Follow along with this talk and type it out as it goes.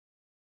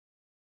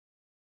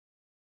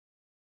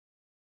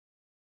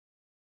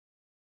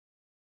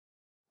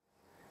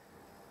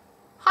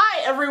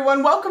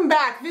everyone, welcome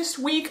back. This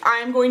week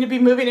I'm going to be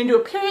moving into a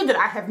period that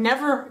I have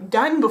never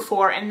done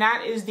before, and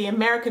that is the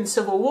American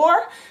Civil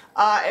War.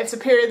 It's a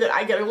period that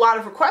I get a lot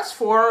of requests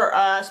for.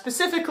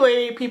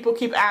 Specifically, people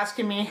keep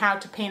asking me how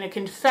to paint a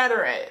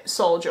Confederate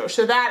soldier,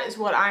 so that is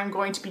what I'm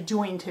going to be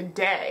doing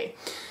today.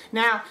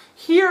 Now,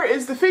 here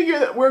is the figure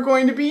that we're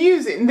going to be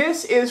using.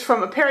 This is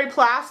from a Perry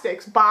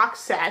Plastics box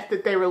set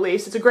that they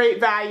released. It's a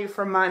great value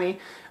for money.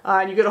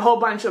 You get a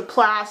whole bunch of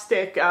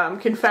plastic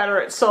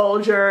Confederate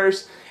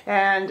soldiers,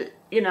 and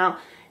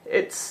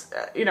it's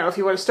if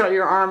you want to start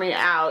your army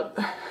out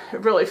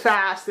really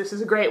fast, this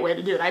is a great way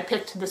to do it. I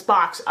picked this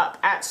box up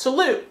at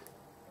Salute.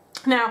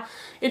 Now,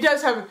 it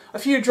does have a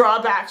few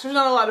drawbacks. There's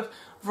not a lot of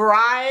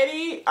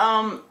variety.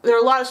 There are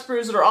a lot of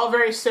sprues that are all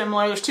very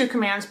similar. There's two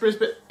command sprues,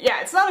 but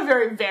yeah, it's not a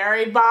very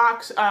varied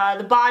box.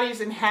 The bodies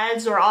and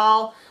heads are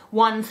all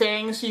one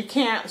thing, so you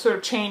can't sort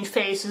of change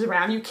faces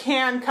around. You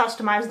can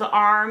customize the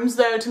arms,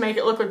 though, to make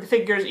it look like the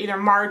figure is either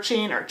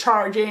marching or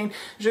charging.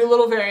 There's a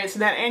little variance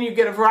in that, and you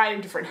get a variety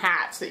of different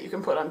hats that you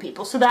can put on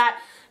people. So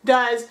that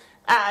does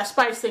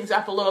spice things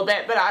up a little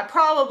bit, but I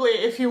probably,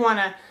 if you want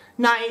a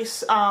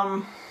nice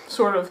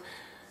sort of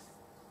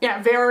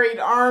varied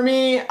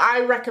army,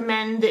 I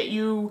recommend that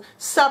you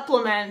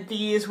supplement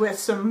these with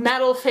some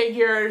metal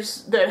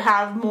figures that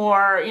have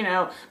more,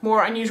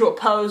 more unusual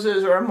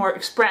poses or more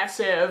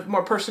expressive,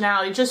 more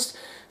personality, just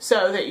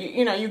so that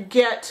you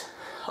get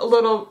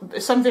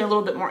something a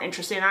little bit more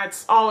interesting.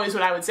 That's always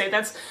what I would say.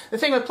 That's the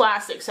thing with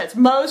plastic sets.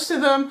 Most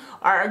of them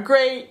are a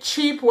great,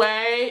 cheap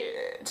way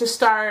to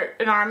start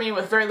an army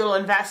with very little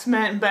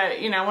investment,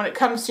 but when it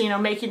comes to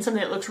making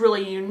something that looks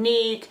really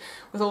unique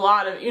with a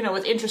lot of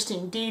with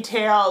interesting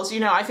details,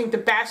 I think the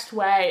best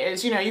way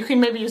is you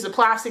can maybe use the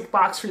plastic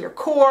box for your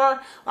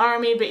core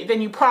army, but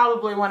then you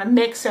probably want to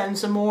mix in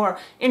some more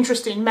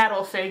interesting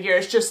metal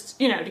figures just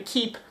to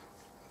keep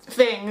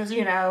things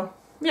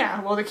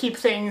to keep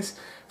things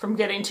from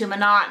getting too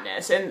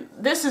monotonous. And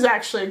this is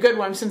actually a good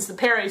one since the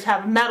Perrys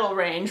have a metal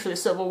range for the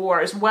Civil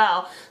War as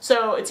well,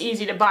 so it's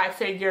easy to buy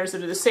figures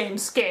that are the same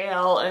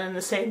scale and in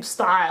the same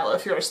style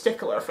if you're a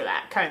stickler for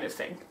that kind of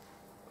thing.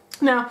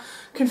 Now,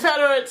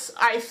 Confederates,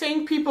 I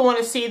think people want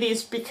to see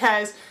these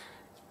because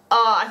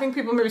I think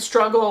people maybe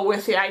struggle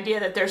with the idea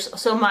that there's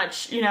so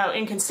much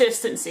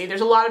inconsistency. There's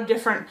a lot of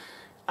different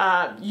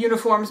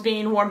uniforms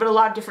being worn, but a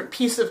lot of different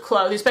pieces of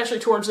clothing, especially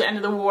towards the end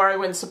of the war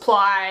when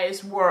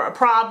supplies were a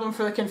problem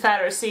for the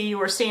Confederacy. You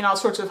were seeing all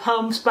sorts of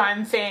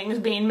homespun things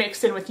being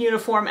mixed in with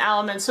uniform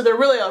elements, so they're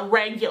really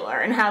irregular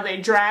in how they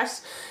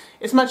dress.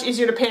 It's much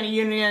easier to paint a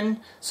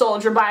Union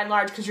soldier by and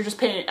large because you're just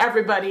painting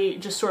everybody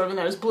just sort of in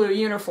those blue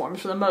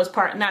uniforms for the most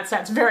part, and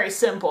that's very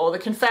simple. The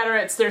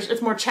Confederates,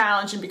 it's more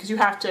challenging because you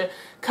have to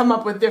come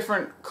up with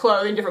different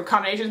clothing, different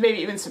combinations, maybe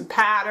even some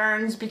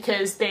patterns,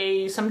 because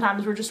they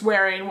sometimes were just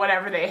wearing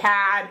whatever they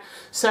had.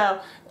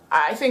 So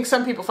I think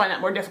some people find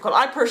that more difficult.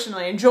 I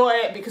personally enjoy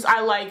it because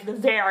I like the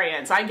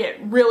variance. I get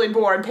really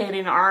bored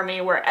painting an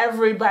army where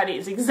everybody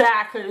is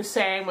exactly the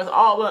same with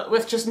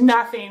just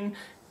nothing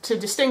to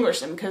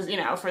distinguish them, because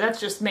that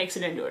just makes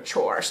it into a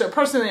chore. So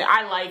personally,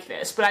 I like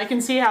this, but I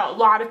can see how a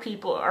lot of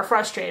people are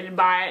frustrated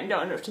by it and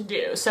don't know what to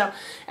do. So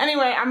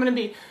anyway, I'm going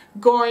to be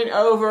going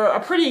over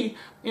a pretty,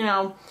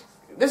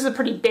 this is a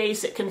pretty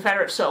basic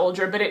Confederate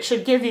soldier, but it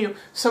should give you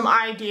some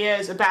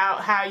ideas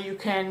about how you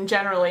can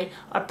generally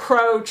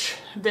approach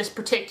this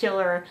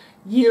particular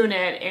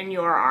unit in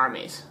your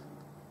armies.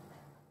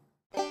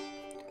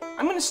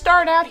 I'm going to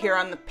start out here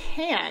on the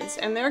pants,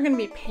 and they're going to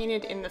be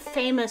painted in the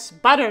famous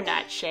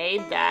butternut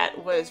shade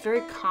that was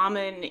very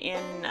common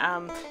in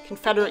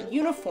Confederate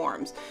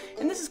uniforms.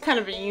 And this is kind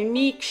of a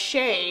unique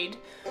shade.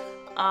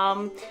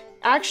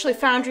 Actually,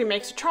 Foundry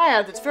makes a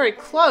tryout that's very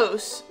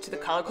close to the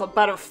color called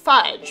Butter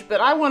Fudge,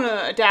 but I want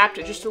to adapt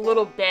it just a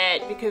little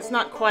bit because it's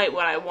not quite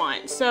what I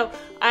want. So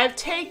I've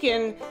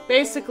taken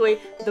basically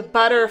the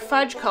Butter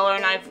Fudge color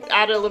and I've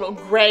added a little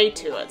gray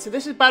to it. So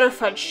this is Butter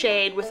Fudge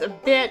shade with a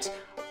bit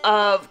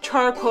of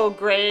charcoal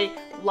gray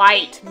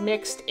light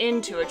mixed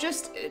into it,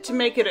 just to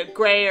make it a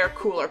grayer,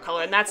 cooler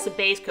color, and that's the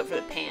base coat for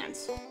the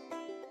pants.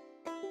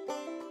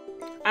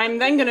 I'm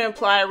then going to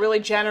apply a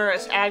really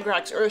generous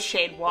Agrax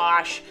Earthshade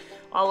wash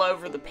all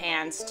over the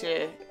pants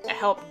to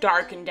help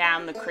darken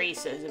down the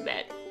creases a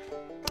bit.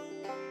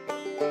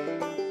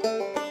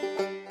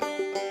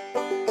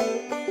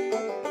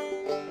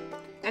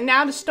 And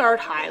now to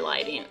start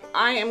highlighting,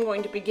 I am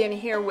going to begin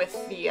here with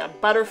the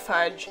Butter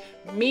Fudge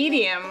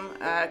medium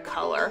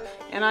color,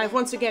 and I've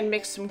once again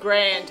mixed some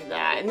gray into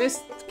that. In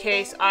this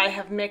case, I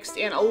have mixed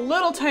in a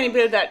little tiny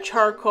bit of that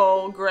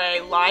charcoal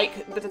gray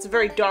light, but it's a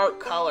very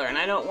dark color, and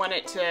I don't want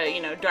it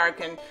to,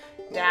 darken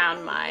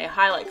down my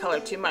highlight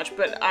color too much,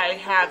 but I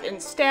have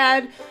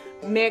instead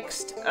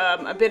mixed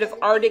a bit of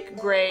Arctic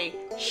gray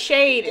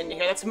shade into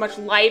here. That's a much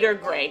lighter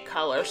gray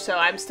color, so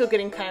I'm still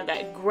getting kind of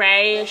that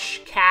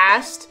grayish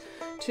cast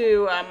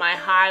to my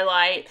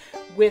highlight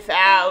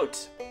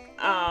without,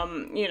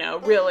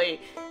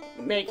 really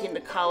making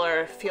the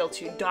color feel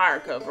too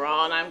dark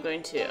overall, and I'm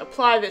going to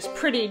apply this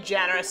pretty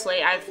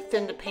generously. I've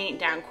thinned the paint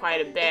down quite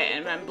a bit,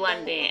 and I'm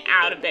blending it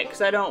out a bit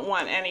because I don't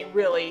want any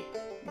really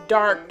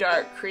dark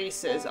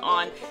creases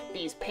on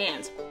these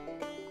pans.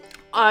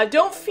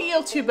 Don't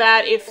feel too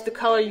bad if the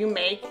color you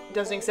make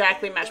doesn't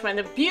exactly match mine.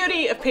 The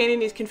beauty of painting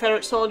these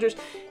Confederate soldiers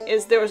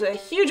is there was a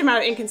huge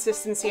amount of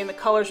inconsistency in the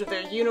colors of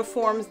their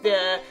uniforms.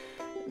 The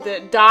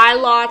dye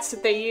lots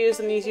that they used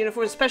in these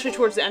uniforms, especially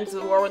towards the end of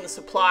the war when the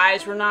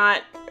supplies were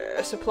not,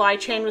 supply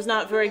chain was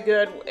not very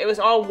good. It was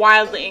all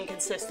wildly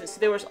inconsistent. So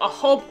there was a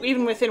whole,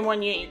 even within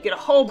one unit, you get a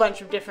whole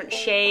bunch of different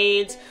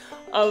shades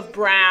of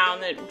brown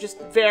that just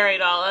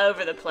varied all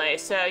over the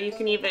place. So you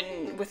can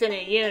even, within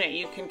a unit,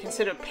 you can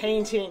consider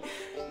painting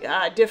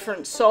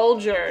different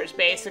soldiers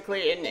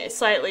basically in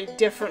slightly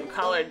different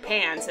colored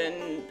pants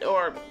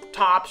or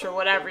tops or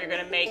whatever you're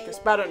going to make this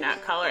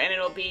butternut color, and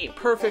it'll be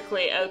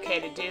perfectly okay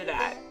to do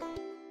that.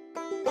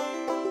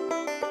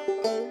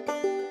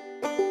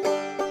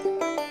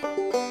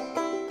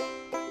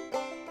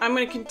 I'm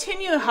going to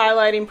continue the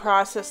highlighting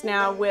process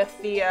now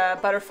with the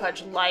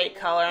Butterfudge light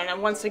color, and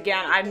then once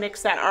again I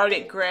mix that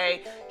Arctic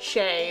gray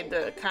shade,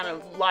 the kind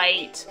of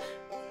light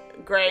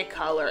gray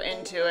color,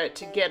 into it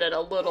to get it a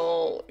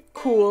little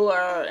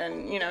cooler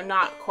and, you know,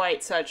 not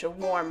quite such a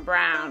warm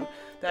brown.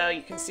 Though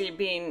you can see,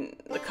 being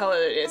the color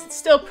that it is, it's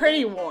still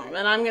pretty warm.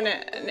 And I'm gonna,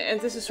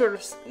 and this is sort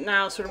of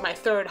now sort of my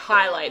third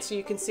highlight, so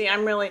you can see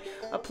I'm really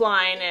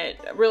applying it,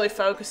 really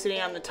focusing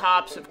on the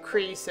tops of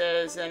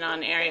creases and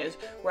on areas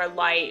where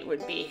light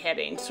would be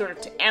hitting, sort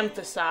of to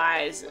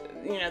emphasize,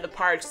 you know, the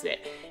parts that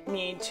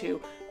need to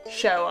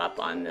show up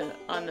on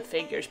the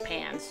figure's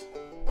pans.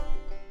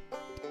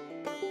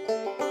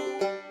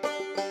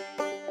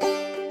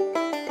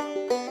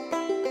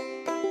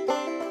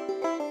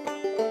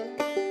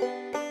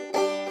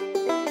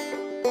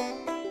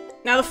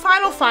 Now the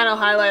final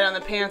highlight on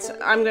the pants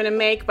I'm going to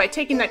make by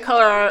taking that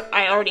color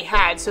I already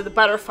had, so the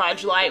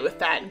Butterfudge light with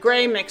that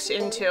gray mixed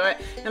into it,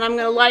 and I'm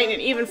going to lighten it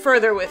even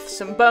further with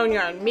some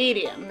Boneyard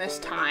medium this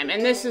time.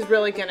 And this is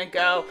really going to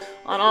go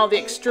on all the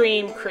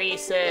extreme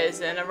creases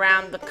and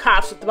around the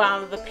cuffs at the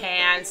bottom of the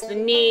pants, the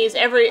knees,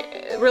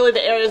 really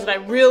the areas that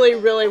I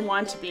really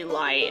want to be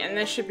light. And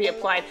this should be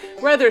applied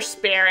rather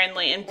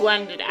sparingly and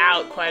blended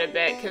out quite a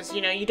bit, because,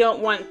 you know, you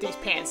don't want these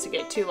pants to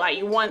get too light.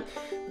 You want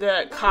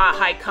the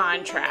high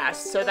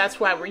contrast, so that's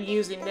why we're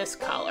using this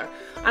color.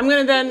 I'm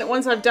going to then,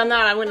 once I've done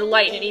that, I'm going to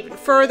lighten it even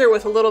further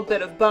with a little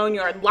bit of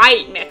Boneyard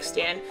light mixed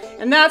in,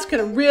 and that's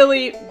going to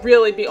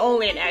really be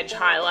only an edge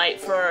highlight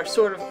for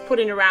sort of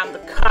putting around the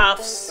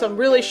cuffs, some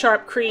really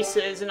sharp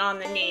creases, and on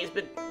the knees.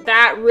 But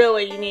that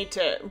really, you need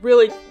to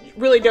really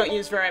don't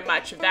use very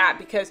much of that,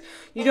 because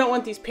you don't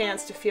want these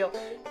pants to feel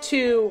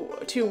too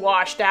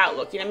washed out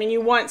looking. I mean,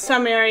 you want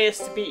some areas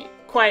to be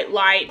quite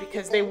light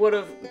because they would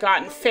have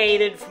gotten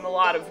faded from a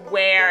lot of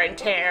wear and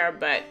tear,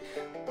 but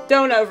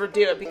don't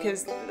overdo it,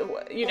 because,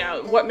 you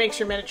know, what makes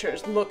your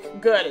miniatures look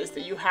good is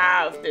that you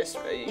have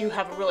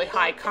a really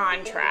high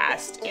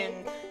contrast in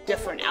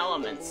different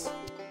elements.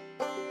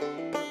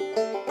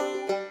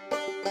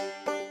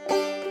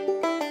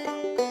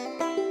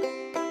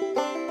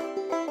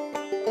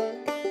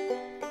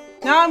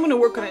 Now I'm going to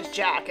work on his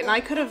jacket, and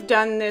I could have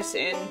done this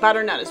in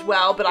butternut as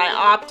well, but I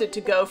opted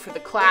to go for the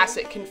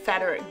classic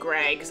Confederate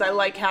gray because I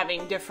like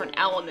having different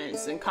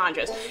elements and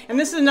contrast. And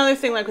this is another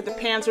thing, like with the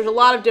pants, there's a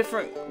lot of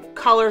different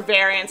color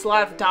variants, a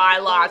lot of dye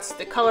lots.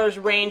 The colors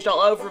ranged all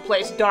over the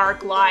place,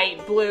 dark,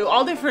 light, blue,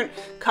 all different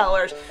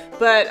colors.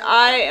 But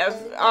I have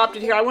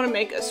opted here, I want to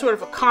make a sort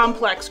of a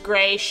complex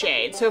gray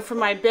shade. So for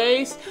my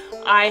base,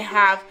 I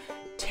have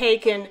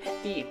taken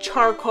the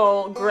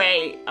charcoal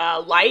gray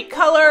light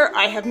color.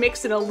 I have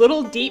mixed in a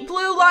little deep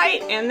blue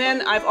light, and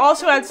then I've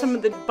also added some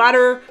of the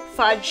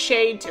Butterfudge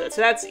shade to it.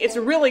 So it's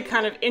a really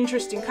kind of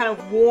interesting, kind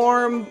of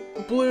warm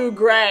blue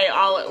gray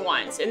all at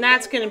once. And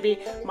that's going to be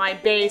my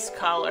base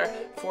color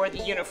for the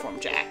uniform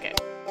jacket.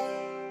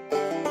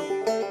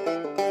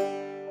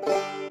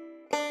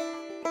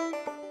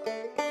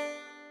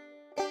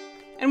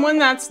 And when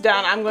that's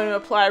done, I'm going to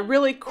apply a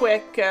really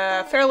quick,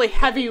 fairly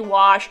heavy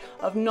wash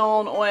of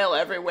Nuln oil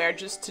everywhere,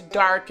 just to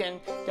darken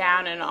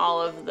down in all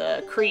of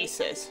the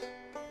creases.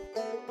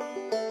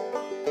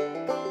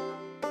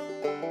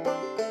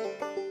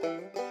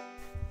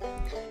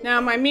 Now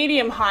my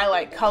medium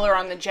highlight color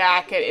on the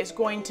jacket is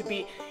going to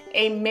be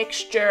a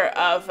mixture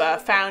of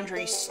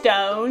Foundry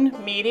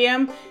Stone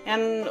medium,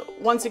 and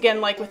once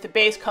again, like with the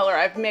base color,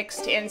 I've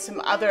mixed in some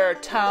other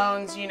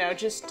tones, you know,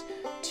 just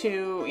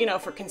to, you know,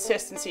 for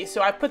consistency.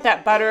 So I put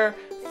that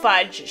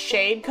Butterfudge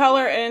shade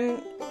color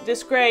in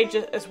this gray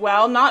just as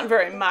well, not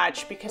very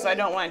much because I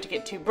don't want it to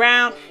get too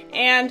brown,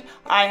 and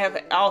I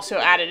have also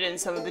added in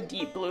some of the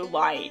deep blue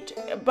light.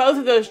 Both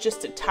of those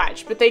just a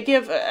touch, but they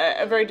give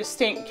a very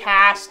distinct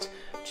cast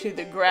to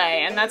the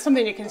gray, and that's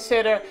something to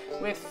consider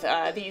with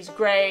these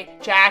gray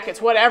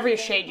jackets. Whatever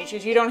shade you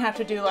choose, you don't have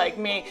to do like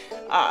me.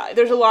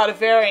 There's a lot of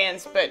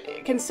variants,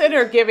 but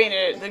consider giving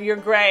your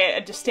gray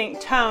a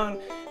distinct tone,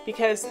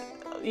 because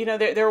you know,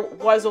 there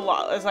was a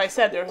lot, as I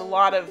said, there's a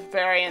lot of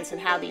variance in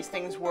how these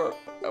things were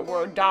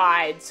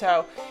dyed,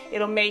 so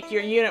it'll make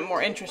your unit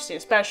more interesting,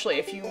 especially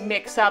if you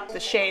mix up the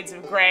shades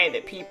of gray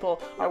that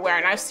people are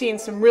wearing. I've seen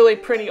some really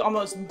pretty,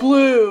 almost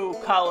blue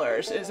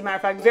colors, as a matter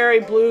of fact, very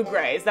blue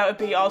grays. That would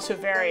be also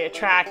very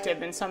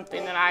attractive and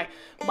something that I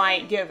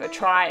might give a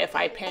try if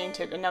I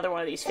painted another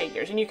one of these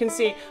figures. And you can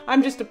see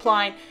I'm just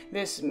applying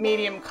this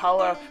medium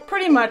color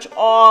pretty much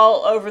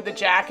all over the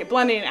jacket,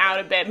 blending it out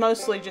a bit,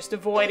 mostly just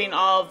avoiding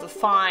all of the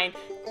fine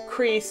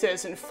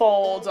creases and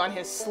folds on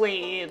his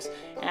sleeves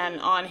and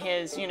on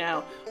his, you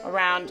know,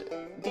 around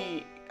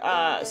the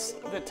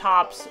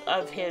tops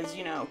of his,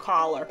 you know,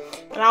 collar.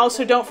 And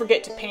also don't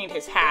forget to paint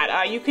his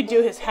hat. You could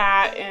do his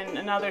hat in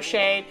another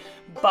shade,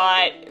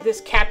 but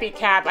this cappy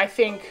cap, I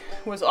think,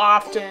 was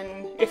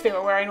often, if they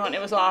were wearing one,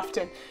 it was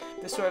often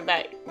the sort of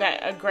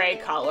a gray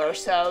color.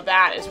 So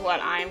that is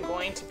what I'm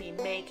going to be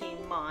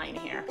making mine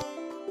here.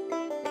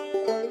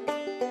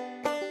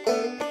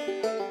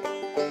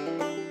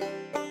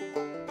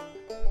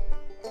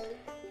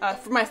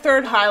 For my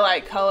third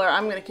highlight color,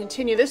 I'm going to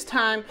continue. This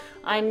time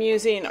I'm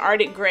using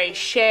Arctic Gray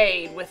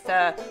Shade with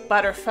the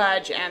butter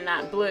fudge and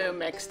that blue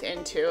mixed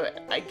into it,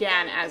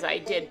 again, as I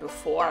did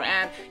before.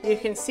 And you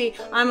can see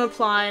I'm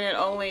applying it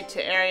only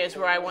to areas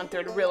where I want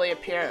there to really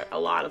appear a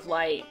lot of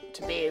light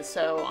to be.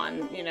 So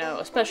on, you know,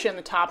 especially on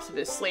the tops of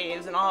his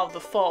sleeves and all of the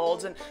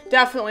folds, and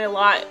definitely a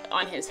lot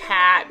on his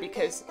hat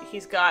because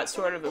he's got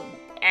sort of a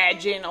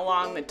edging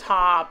along the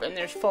top and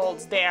there's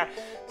folds there.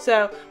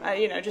 So,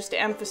 you know, just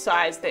to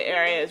emphasize the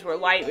areas where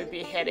light would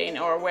be hitting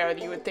or where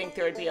you would think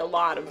there would be a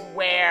lot of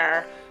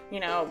wear, you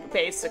know,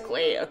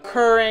 basically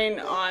occurring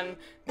on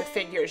the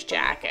figure's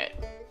jacket.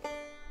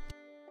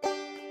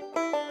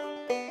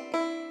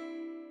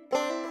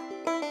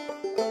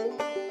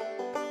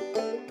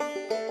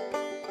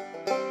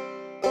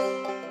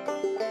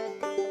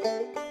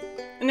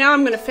 And now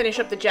I'm going to finish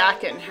up the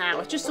jacket and hat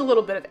with just a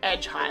little bit of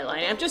edge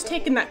highlighting. I've just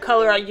taken that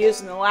color I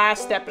used in the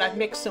last step and I've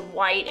mixed some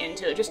white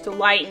into it just to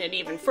lighten it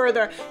even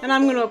further. And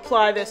I'm going to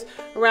apply this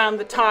around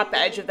the top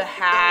edge of the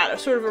hat, or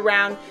sort of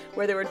around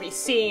where there would be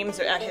seams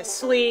at his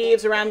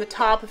sleeves, around the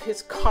top of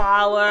his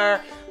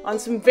collar, on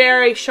some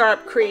very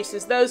sharp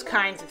creases, those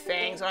kinds of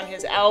things, on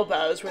his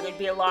elbows where there'd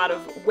be a lot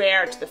of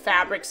wear to the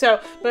fabric. So,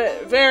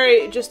 but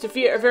just a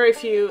very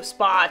few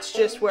spots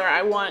just where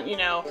I want, you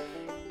know,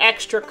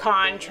 extra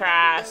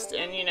contrast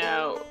and, you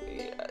know,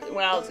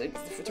 well,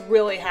 to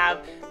really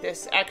have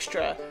this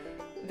extra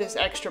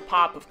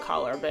pop of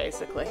color,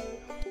 basically.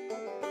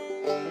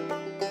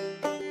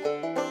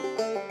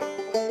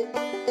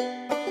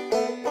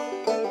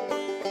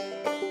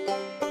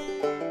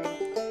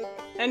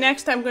 And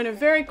next I'm going to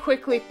very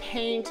quickly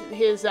paint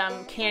his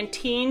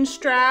canteen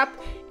strap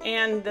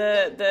and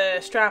the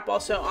strap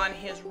also on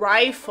his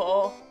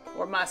rifle,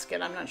 or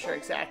musket, I'm not sure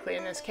exactly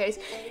in this case,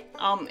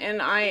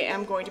 and I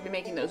am going to be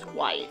making those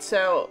white.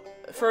 So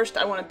first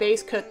I want to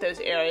base coat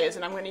those areas,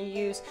 and I'm going to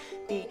use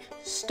the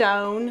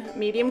stone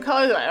medium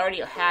color that I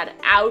already had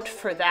out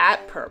for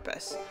that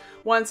purpose.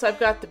 Once I've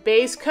got the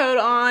base coat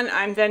on,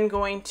 I'm then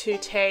going to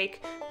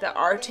take the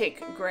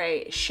Arctic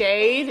Gray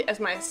Shade as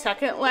my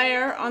second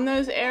layer on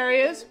those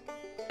areas,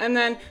 and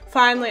then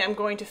finally I'm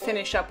going to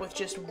finish up with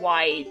just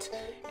white.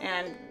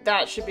 And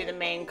that should be the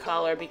main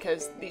color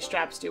because these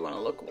straps do want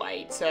to look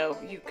white, so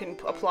you can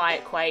apply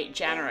it quite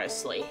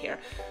generously here.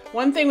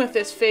 One thing with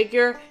this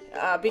figure,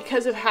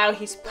 because of how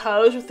he's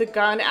posed with the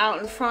gun out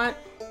in front,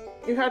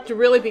 you have to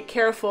really be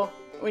careful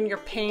when you're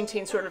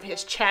painting sort of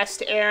his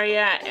chest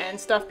area and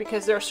stuff,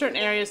 because there are certain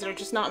areas that are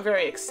just not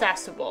very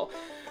accessible.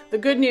 The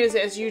good news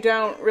is you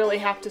don't really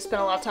have to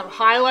spend a lot of time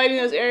highlighting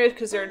those areas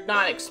because they're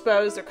not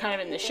exposed, they're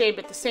kind of in the shade,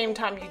 but at the same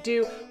time you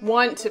do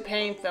want to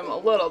paint them a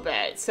little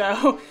bit.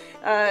 So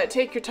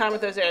take your time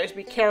with those areas,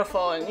 be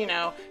careful, and, you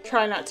know,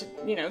 try not to,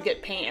 you know,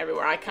 get paint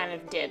everywhere. I kind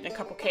of did in a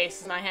couple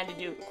cases, and I had to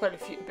do quite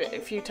a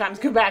few times,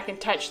 go back and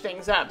touch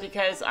things up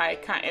because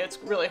it's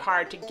really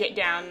hard to get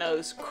down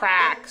those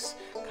cracks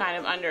kind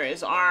of under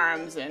his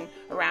arms and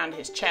around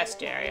his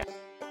chest area.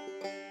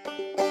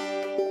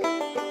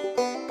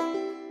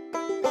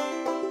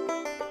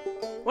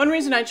 One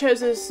reason I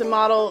chose this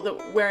model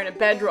that wearing a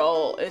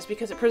bedroll is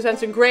because it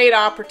presents a great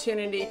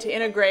opportunity to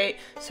integrate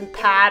some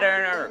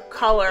pattern or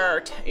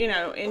color, you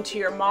know, into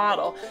your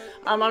model.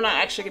 I'm not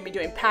actually going to be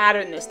doing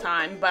pattern this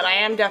time, but I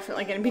am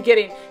definitely going to be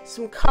getting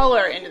some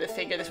color into the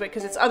figure this way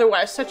because it's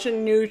otherwise such a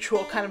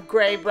neutral kind of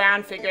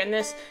gray-brown figure, and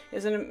this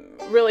is a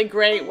really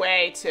great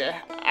way to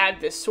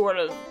add this sort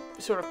of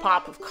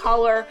pop of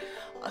color.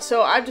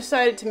 So I've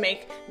decided to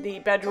make the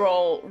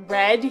bedroll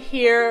red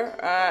here.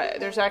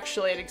 There's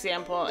actually an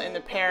example in the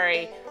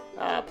Perry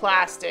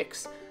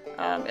Plastics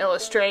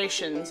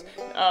illustrations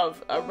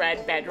of a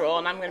red bedroll,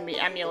 and I'm going to be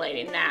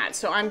emulating that.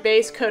 So I'm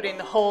base coating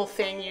the whole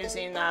thing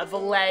using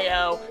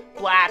Vallejo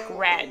black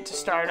red to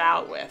start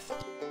out with.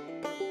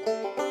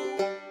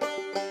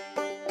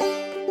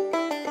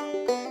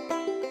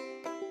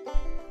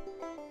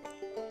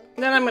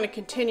 Then then I'm going to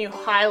continue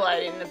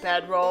highlighting the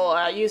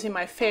bedroll using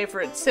my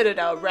favorite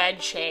Citadel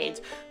red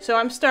shades. So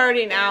I'm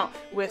starting out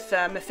with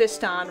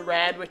Mephiston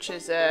red, which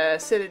is a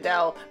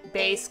Citadel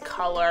base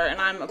color, and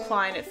I'm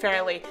applying it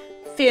fairly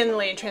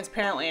thinly and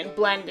transparently and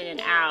blending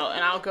it out.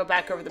 And I'll go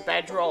back over the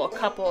bedroll a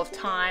couple of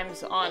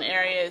times on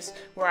areas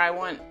where I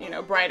want, you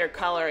know, brighter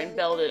color and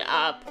build it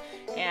up,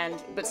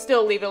 but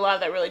still leave a lot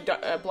of that really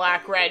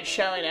black red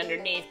showing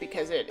underneath,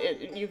 because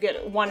you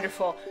get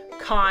wonderful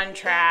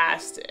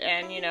contrast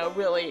and, you know,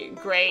 really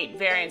great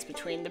variance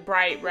between the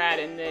bright red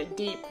and the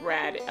deep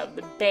red of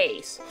the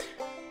base.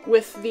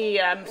 With the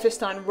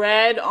Mephiston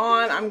red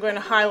on, I'm going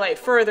to highlight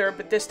further,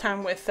 but this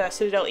time with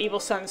Citadel Evil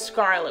Sun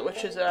Scarlet,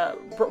 which is a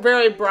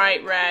very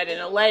bright red and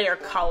a layer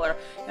color,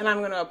 and I'm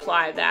going to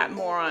apply that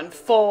more on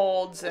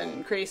folds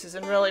and creases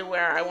and really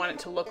where I want it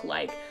to look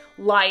like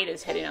light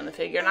is hitting on the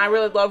figure. And I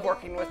really love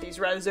working with these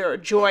reds. They're a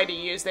joy to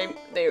use.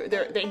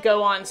 They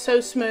go on so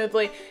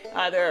smoothly.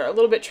 They're a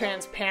little bit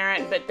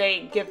transparent, but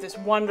they give this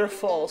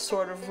wonderful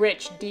sort of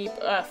rich, deep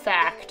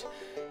effect.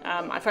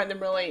 I find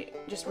them really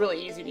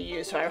easy to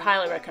use, so I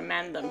highly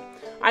recommend them.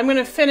 I'm going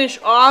to finish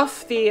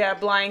off the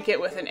blanket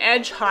with an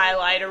edge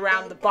highlight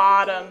around the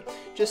bottom,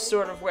 just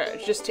sort of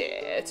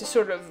to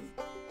sort of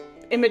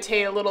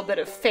imitate a little bit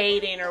of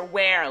fading or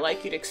wear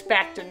like you'd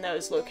expect in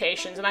those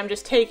locations. And I'm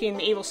just taking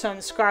the Evil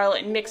Sun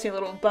Scarlet and mixing a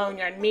little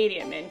Boneyard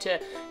Medium in to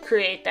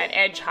create that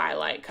edge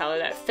highlight color,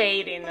 that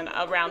fading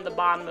around the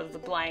bottom of the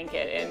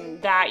blanket.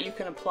 And that you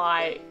can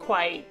apply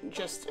quite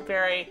just a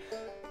very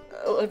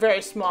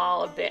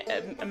small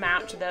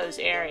amount to those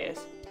areas.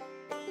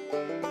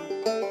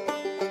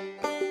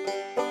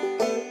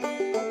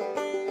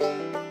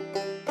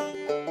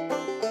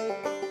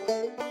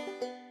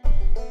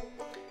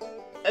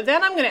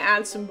 Then I'm going to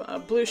add some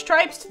blue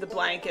stripes to the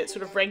blanket,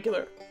 sort of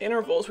regular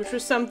intervals, which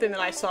was something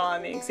that I saw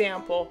in the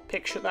example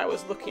picture that I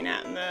was looking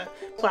at in the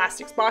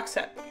plastics box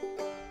set.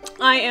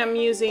 I am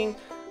using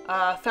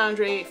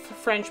Foundry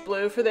French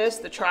blue for this,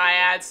 the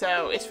triad,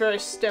 so it's very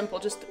simple.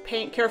 Just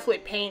carefully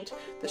paint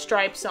the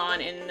stripes on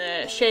in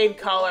the shade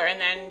color,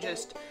 and then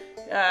just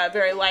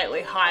very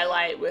lightly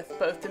highlight with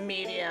both the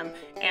medium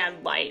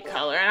and light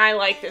color. And I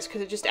like this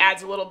because it just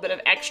adds a little bit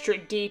of extra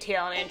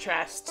detail and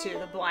interest to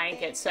the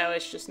blanket, so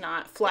it's just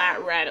not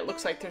flat red. It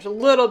looks like there's a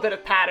little bit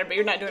of pattern, but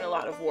you're not doing a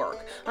lot of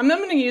work. I'm then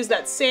going to use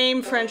that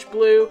same French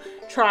blue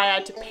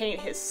triad to paint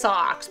his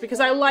socks, because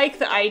I like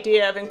the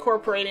idea of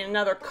incorporating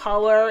another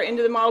color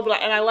into the model,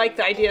 and I like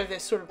the idea of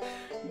this sort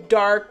of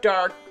dark,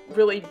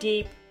 really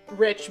deep,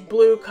 rich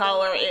blue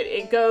color.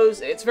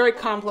 It's very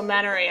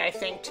complementary, I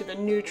think, to the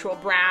neutral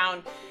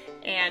brown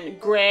and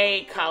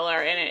gray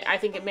color, and I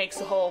think it makes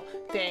the whole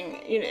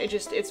thing, you know,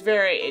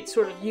 it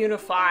sort of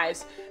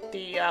unifies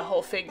the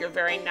whole figure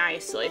very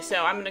nicely.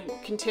 So I'm going to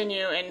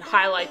continue and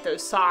highlight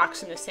those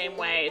socks in the same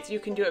way. You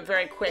can do it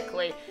very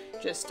quickly.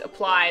 Just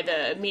apply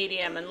the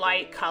medium and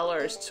light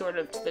colors sort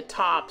of to the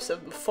tops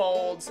of the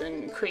folds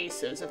and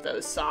creases of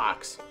those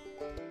socks.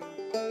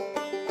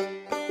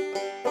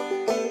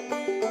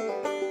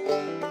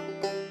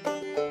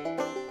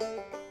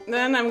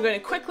 Then I'm going to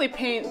quickly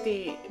paint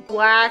the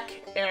black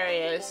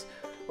areas,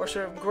 or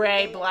sort of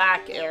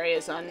gray-black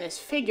areas on this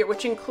figure,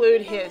 which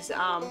include his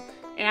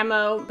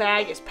ammo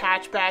bag, his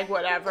patch bag,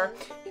 whatever,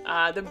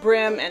 the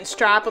brim and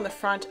strap on the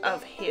front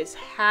of his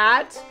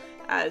hat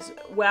as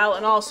well,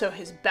 and also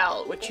his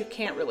belt, which you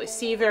can't really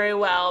see very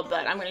well,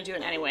 but I'm going to do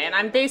it anyway. And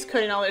I'm base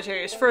coating all those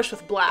areas first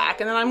with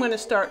black, and then I'm going to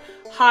start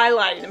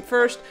highlighting them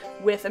first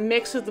with a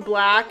mix of the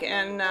black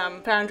and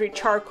Foundry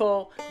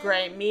Charcoal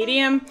Gray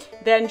Medium,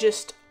 then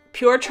just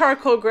pure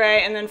charcoal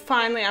gray, and then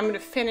finally I'm going to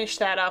finish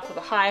that off with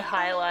a high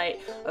highlight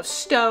of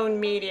stone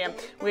medium,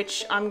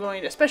 which I'm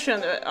going to, especially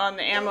on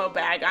the ammo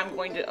bag, I'm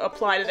going to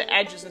apply to the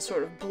edges and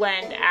sort of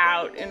blend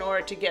out in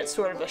order to get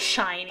sort of a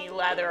shiny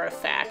leather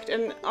effect.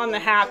 And on the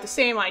hat, the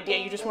same idea.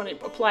 You just want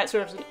to apply it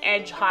sort of as an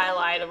edge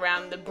highlight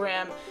around the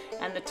brim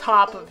and the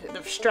top of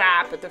the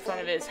strap at the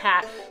front of his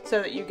hat,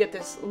 so that you get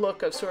this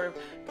look of sort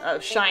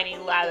of shiny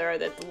leather,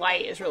 that the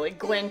light is really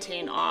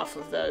glinting off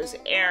of those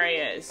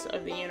areas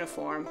of the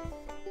uniform.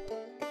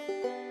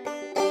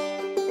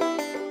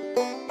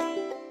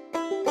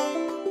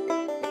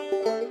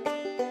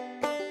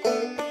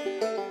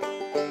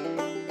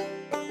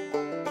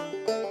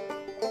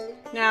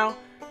 Now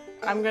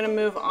I'm going to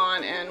move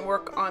on and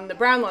work on the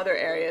brown leather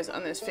areas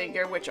on this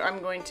figure, which I'm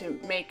going to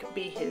make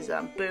be his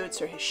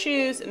boots or his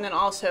shoes, and then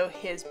also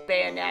his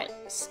bayonet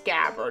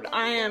scabbard.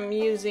 I am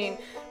using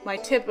my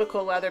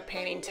typical leather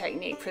painting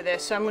technique for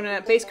this, so I'm going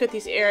to base coat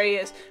these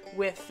areas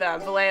with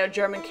Vallejo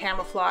German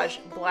Camouflage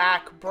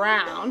Black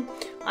Brown.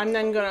 I'm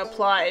then going to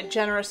apply a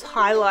generous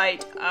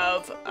highlight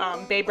of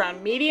Bay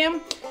Brown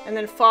Medium, and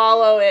then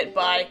follow it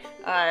by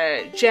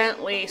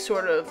gently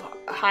sort of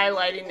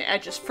highlighting the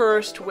edges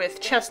first with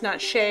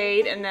Chestnut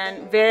Shade, and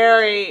then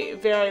very,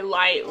 very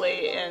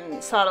lightly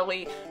and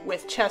subtly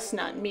with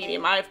Chestnut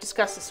Medium. I've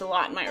discussed this a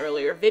lot in my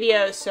earlier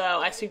videos, so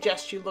I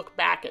suggest you look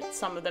back at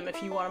some of them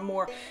if you want a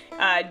more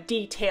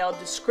detailed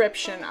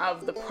description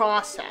of the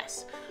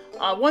process.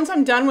 Once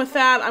I'm done with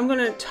that, I'm going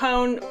to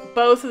tone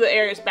both of the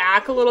areas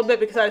back a little bit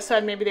because I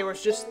decided maybe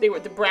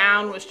the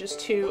brown was just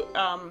too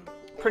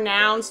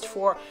pronounced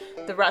for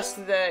the rest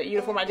of the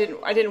uniform. I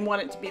didn't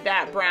want it to be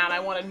that brown. I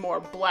wanted more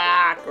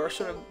black or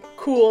sort of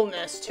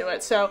coolness to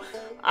it. So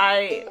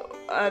I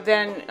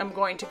then I'm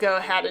going to go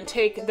ahead and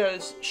take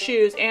those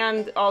shoes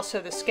and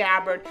also the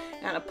scabbard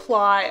and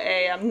apply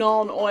a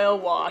Nuln oil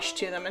wash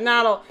to them, and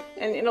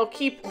it'll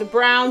keep the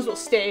browns will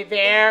stay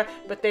there,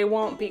 but they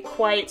won't be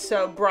quite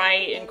so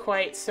bright and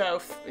quite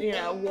so, you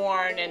know,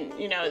 worn, and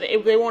you know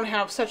they won't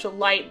have such a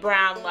light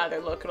brown leather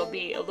look. It'll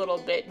be a little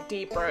bit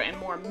deeper and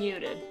more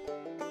muted.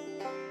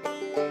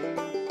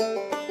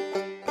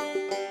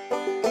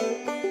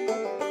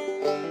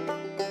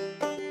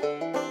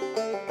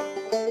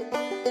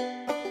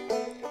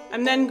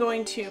 I'm then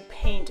going to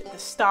paint the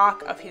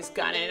stock of his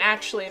gun, and it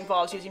actually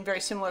involves using very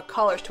similar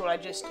colors to what I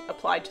just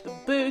applied to the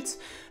boots,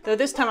 though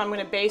this time I'm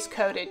going to base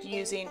coat it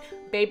using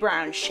bay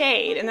brown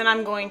shade, and then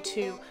I'm going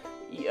to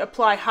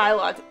apply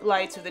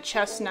highlights of the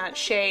chestnut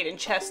shade and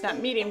chestnut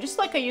medium, just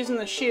like I use in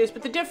the shoes.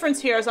 But the difference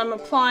here is I'm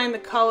applying the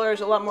colors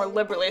a lot more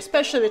liberally,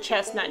 especially the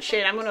chestnut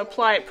shade. I'm going to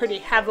apply it pretty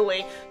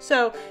heavily,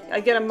 so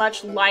I get a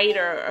much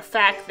lighter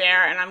effect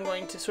there, and I'm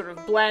going to sort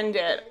of blend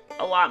it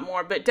a lot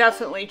more, but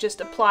definitely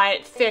just apply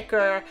it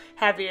thicker,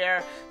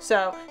 heavier,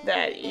 so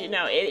that, you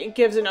know, it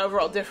gives an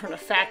overall different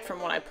effect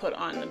from what I put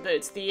on the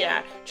boots.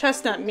 The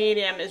chestnut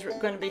medium is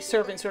going to be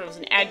serving sort of as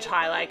an edge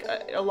highlight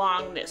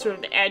along the sort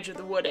of the edge of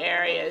the wood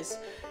areas,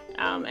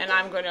 and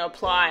I'm going to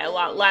apply a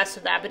lot less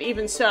of that, but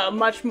even so,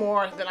 much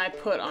more than I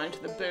put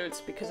onto the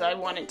boots because I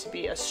want it to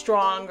be a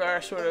stronger,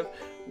 sort of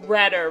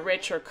redder,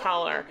 richer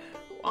color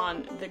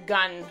on the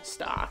gun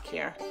stock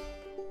here.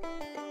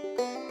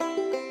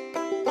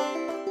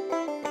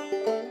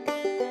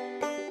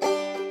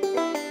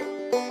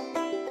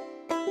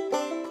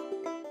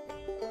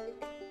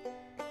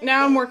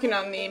 Now I'm working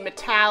on the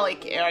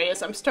metallic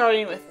areas. I'm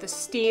starting with the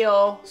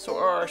steel,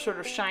 or sort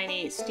of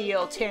shiny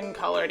steel tin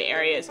colored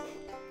areas,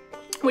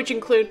 which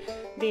include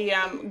the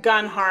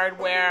gun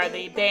hardware,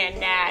 the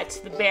bayonet,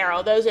 the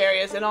barrel, those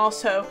areas, and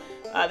also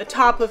the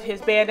top of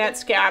his bayonet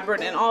scabbard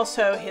and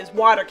also his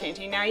water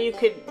canteen. Now you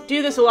could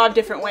do this a lot of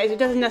different ways. It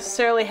doesn't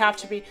necessarily have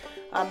to be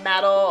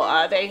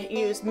metal. They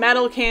used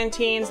metal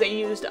canteens, they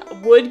used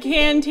wood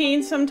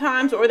canteens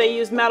sometimes, or they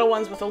used metal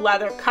ones with a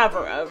leather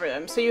cover over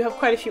them. So you have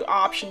quite a few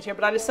options here,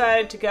 but I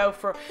decided to go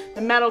for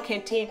the metal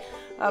canteen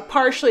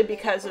partially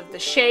because of the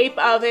shape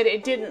of it.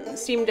 It didn't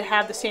seem to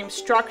have the same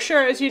structure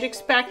as you'd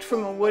expect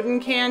from a wooden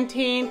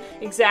canteen.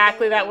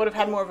 Exactly, that would have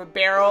had more of a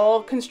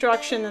barrel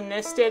construction than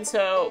this did,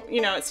 so,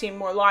 you know, it seemed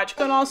more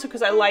logical, and also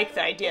because I like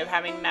the idea of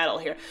having metal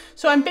here.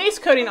 So I'm base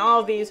coating all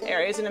of these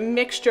areas in a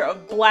mixture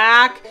of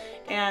black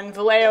and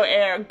Vallejo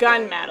Air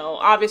gunmetal.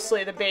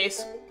 Obviously the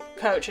base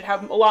coat should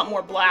have a lot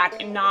more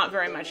black and not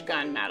very much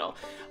gunmetal.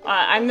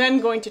 I'm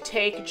then going to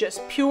take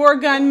just pure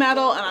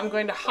gunmetal and I'm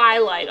going to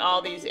highlight all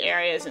these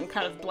areas and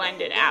kind of blend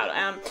it out.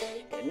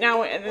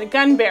 Now the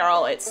gun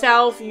barrel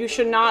itself, you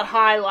should not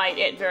highlight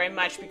it very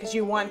much because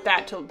you want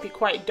that to be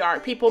quite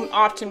dark. People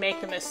often make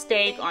the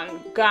mistake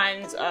on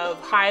guns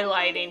of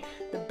highlighting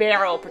the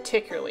barrel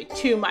particularly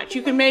too much.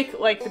 You can make,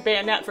 like, the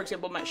bayonet, for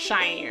example, much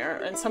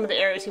shinier, and some of the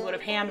areas he would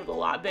have handled a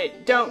lot,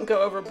 but don't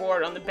go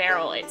overboard on the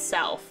barrel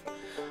itself.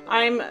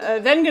 I'm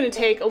then going to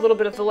take a little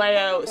bit of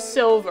Vallejo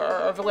silver,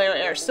 or Vallejo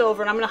Air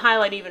silver, and I'm going to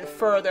highlight even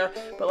further,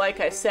 but like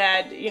I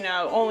said, you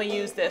know, only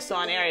use this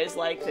on areas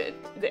like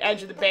the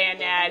edge of the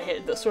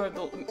bayonet, the sort of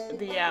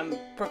the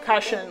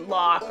percussion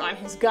lock on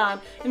his gun,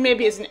 and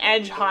maybe as an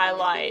edge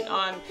highlight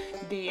on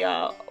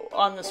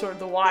the sort of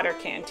the water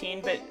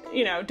canteen. But,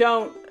 you know,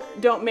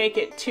 don't make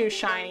it too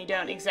shiny,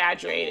 don't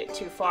exaggerate it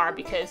too far,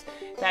 because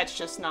that's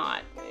just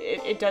not,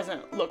 it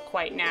doesn't look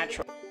quite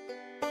natural.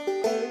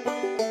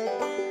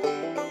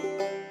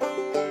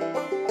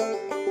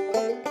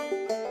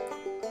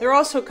 There are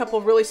also a couple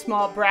of really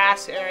small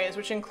brass areas,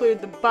 which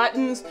include the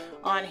buttons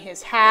on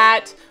his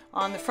hat,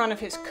 on the front of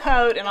his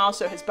coat, and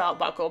also his belt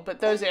buckle. But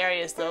those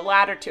areas, the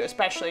latter two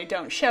especially,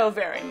 don't show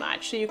very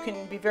much, so you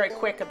can be very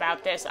quick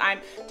about this. I'm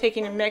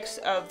taking a mix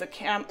of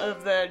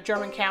the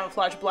German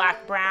camouflage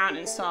black, brown,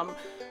 and some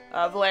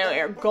Vallejo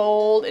Air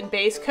gold, and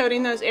base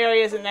coating those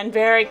areas, and then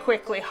very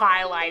quickly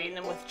highlighting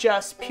them with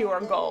just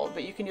pure gold.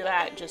 But you can do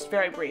that just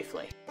very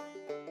briefly.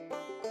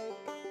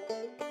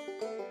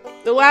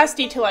 The last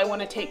detail I want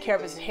to take care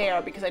of is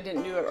hair, because I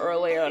didn't do it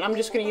earlier, and I'm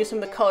just going to use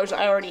some of the colors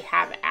I already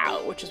have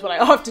out, which is what I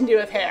often do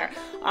with hair.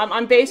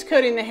 I'm base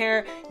coating the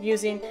hair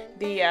using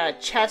the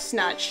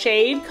chestnut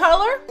shade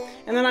color,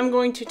 and then I'm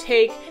going to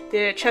take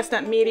the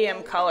chestnut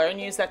medium color and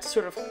use that to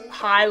sort of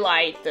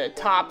highlight the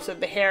tops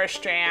of the hair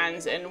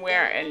strands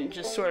and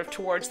just sort of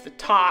towards the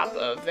top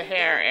of the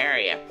hair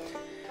area.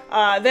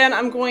 Then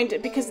I'm going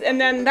to, and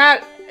then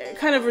that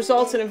kind of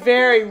results in a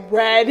very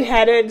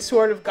red-headed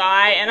sort of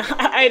guy, and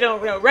I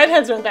don't know,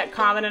 redheads aren't that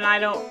common, and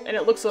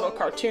it looks a little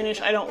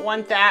cartoonish. I don't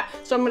want that,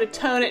 so I'm going to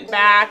tone it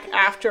back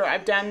after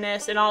I've done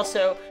this, and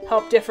also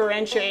help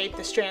differentiate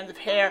the strands of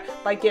hair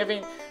by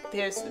giving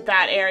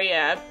that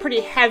area a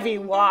pretty heavy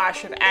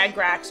wash of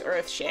Agrax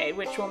Earthshade,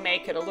 which will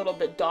make it a little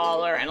bit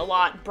duller and a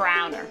lot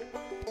browner.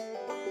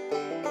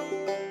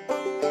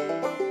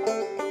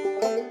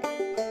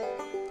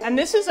 And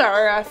this is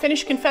our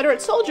finished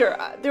Confederate soldier.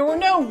 There were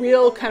no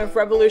real kind of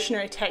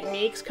revolutionary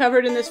techniques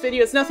covered in this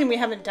video. It's nothing we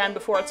haven't done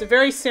before. It's a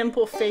very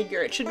simple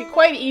figure. It should be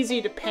quite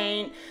easy to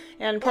paint,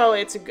 and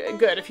probably it's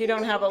good if you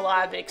don't have a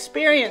lot of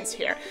experience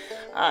here.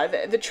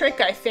 The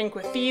trick, I think,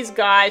 with these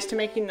guys to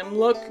making them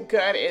look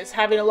good is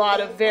having a lot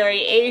of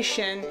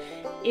variation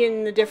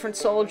in the different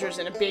soldiers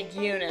in a big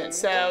unit.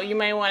 So you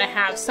may want to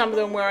have some of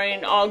them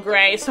wearing all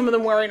gray, some of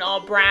them wearing all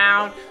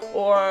brown,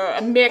 or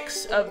a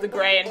mix of the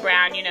gray and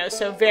brown, you know,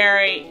 so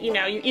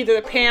either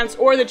the pants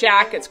or the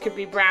jackets could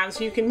be brown,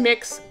 so you can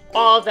mix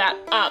all of that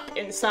up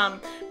in some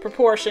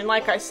proportion.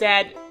 Like I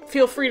said,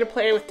 feel free to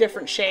play with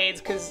different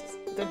shades because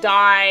the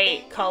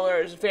dye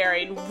colors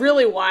varied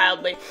really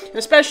wildly, and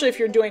especially if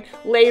you're doing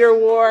later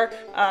war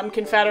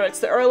Confederates.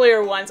 The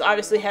earlier ones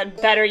obviously had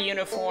better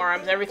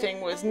uniforms,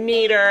 everything was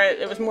neater,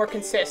 it was more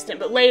consistent,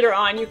 but later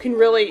on you can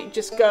really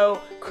just go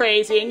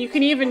crazy, and you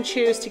can even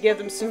choose to give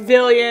them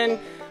civilian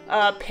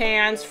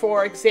pants,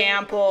 for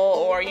example,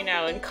 or, you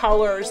know, in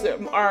colors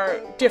that are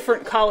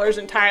different colors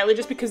entirely,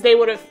 just because they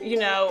would have, you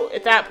know,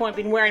 at that point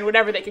been wearing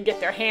whatever they could get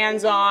their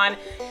hands on,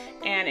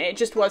 and it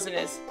just wasn't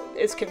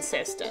as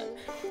consistent.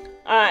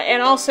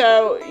 And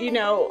also, you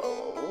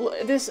know,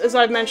 this, as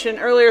I've mentioned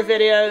in earlier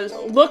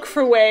videos, look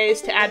for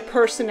ways to add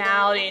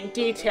personality and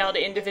detail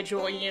to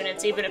individual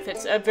units, even if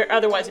it's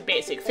otherwise a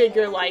basic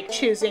figure, like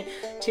choosing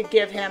to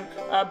give him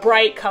a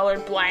bright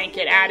colored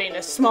blanket, adding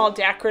a small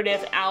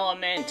decorative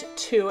element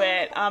to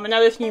it.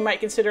 Another thing you might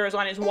consider is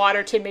on his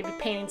water tin, maybe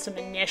painting some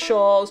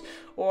initials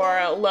or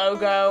a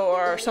logo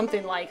or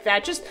something like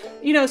that. Just,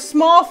 you know,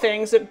 small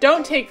things that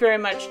don't take very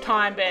much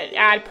time but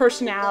add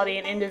personality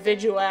and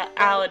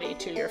individuality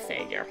to your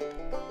figure.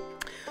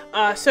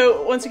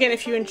 So once again,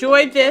 if you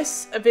enjoyed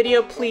this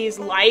video, please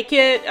like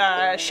it,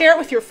 share it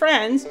with your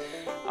friends,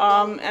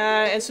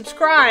 and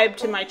subscribe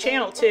to my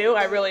channel too.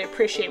 I really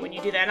appreciate when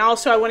you do that. And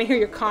also I want to hear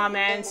your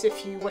comments,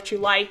 what you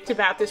liked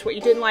about this, what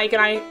you didn't like,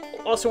 and I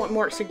also want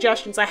more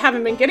suggestions. I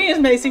haven't been getting as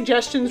many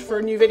suggestions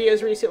for new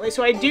videos recently,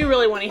 so I do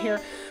really want to hear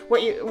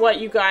what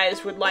you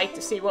guys would like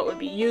to see, what would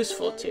be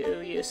useful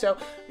to you. So,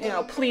 you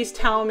know, please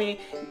tell me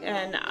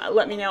and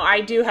let me know. I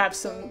do have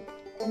some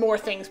more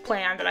things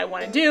planned that I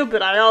want to do,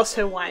 but I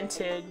also want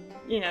to,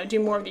 you know, do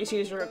more of these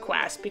user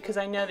requests because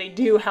I know they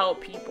do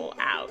help people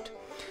out.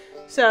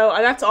 So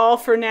that's all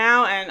for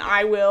now, and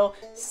I will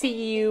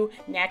see you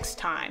next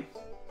time.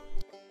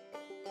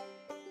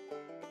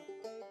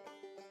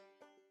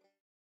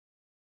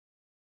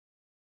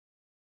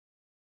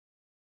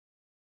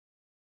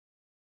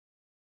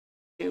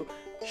 To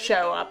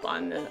show up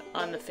on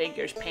the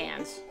figure's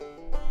pants.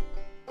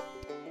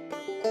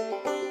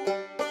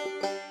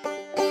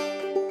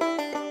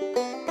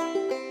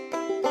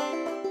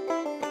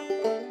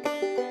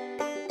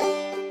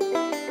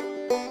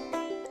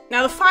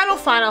 Now the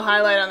final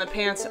highlight on the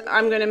pants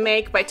I'm going to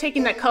make by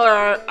taking that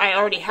color I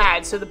already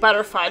had, so the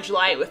Butterfudge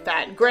light with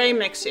that gray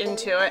mixed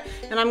into it,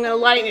 and I'm going to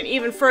lighten it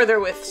even further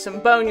with some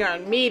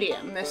Boneyard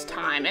Medium this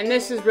time. And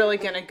this is really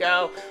going to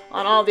go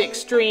on all the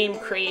extreme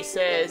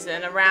creases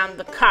and around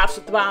the cuffs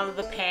at the bottom of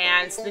the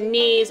pants, the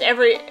knees,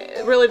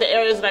 really the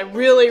areas that I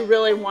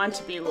really want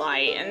to be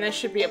light. And this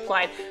should be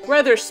applied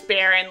rather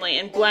sparingly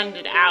and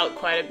blended out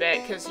quite a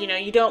bit because, you know,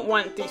 you don't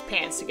want these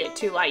pants to get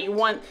too light. You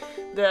want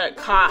the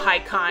high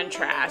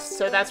contrast,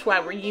 so that's why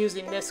we're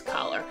using this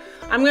color.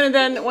 I'm going to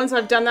then, once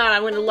I've done that,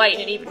 I'm going to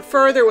lighten it even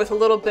further with a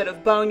little bit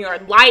of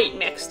Boneyard Light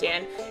mixed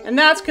in, and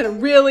that's going to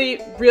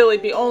really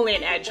be only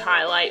an edge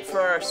highlight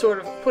for sort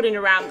of putting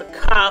around the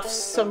cuffs,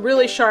 some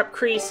really sharp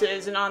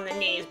creases, and on the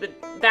knees. But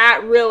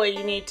that really,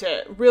 you need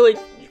to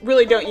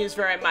really don't use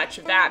very much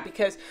of that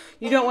because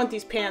you don't want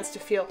these pants to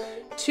feel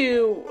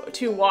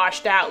too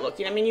washed out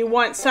looking. I mean, you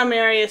want some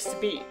areas to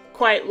be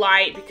quite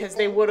light because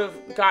they would have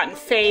gotten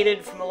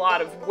faded from a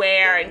lot of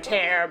wear and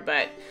tear,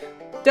 but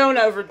don't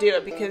overdo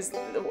it because,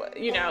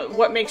 you know,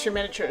 what makes your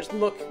miniatures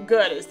look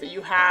good is that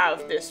you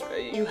have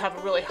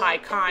a really high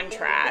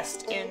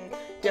contrast in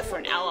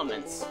different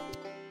elements.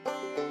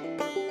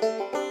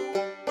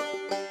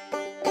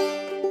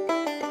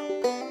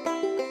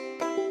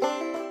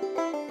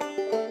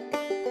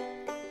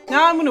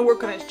 Now I'm going to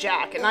work on his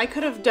jacket, and I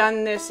could have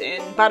done this in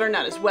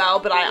butternut as well,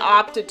 but I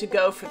opted to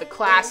go for the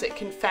classic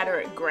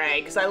Confederate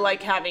gray because I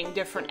like having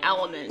different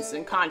elements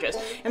and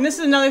contrast. And this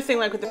is another thing,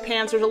 like with the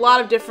pants, there's a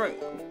lot of different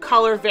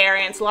color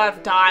variants, a lot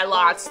of dye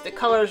lots. The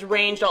colors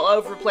ranged all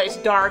over the place,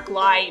 dark,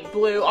 light,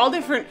 blue, all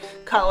different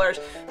colors.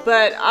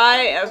 But I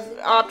have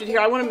opted here,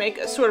 I want to make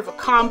a sort of a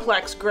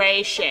complex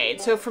gray shade.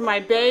 So for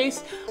my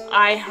base,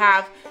 I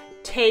have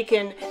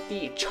taken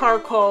the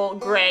charcoal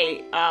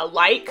gray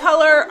light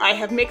color. I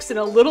have mixed in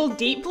a little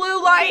deep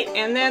blue light,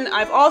 and then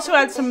I've also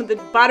added some of the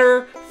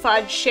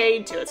Butterfudge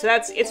shade to it. So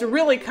it's a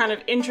really kind of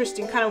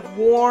interesting, kind of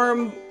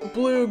warm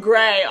blue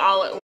gray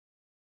all at once.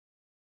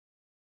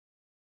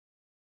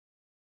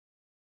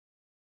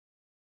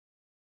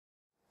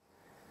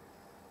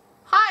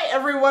 Hi,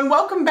 everyone,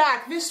 welcome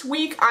back. This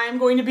week I am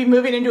going to be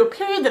moving into a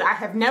period that I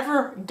have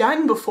never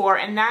done before,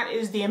 and that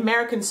is the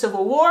American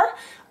Civil War.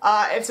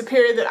 It's a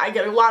period that I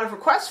get a lot of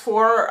requests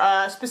for.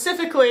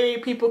 Specifically,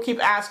 people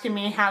keep asking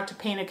me how to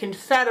paint a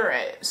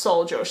Confederate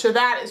soldier, so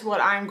that is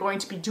what I'm going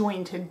to be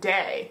doing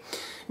today.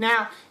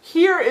 Now,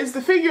 here is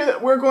the figure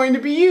that we're going to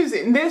be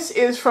using. This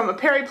is from a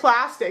Perry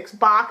Plastics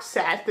box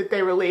set that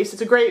they released.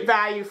 It's a great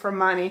value for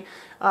money.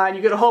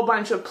 You get a whole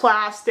bunch of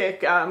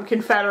plastic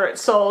Confederate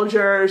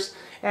soldiers,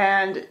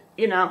 and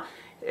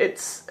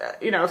it's,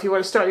 if you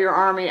want to start your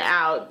army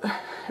out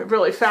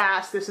really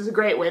fast, this is a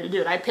great way to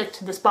do it. I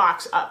picked this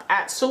box up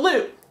at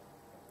Salute.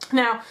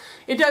 Now,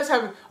 it does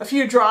have a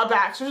few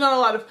drawbacks. There's not a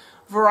lot of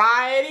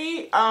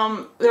variety.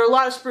 There are a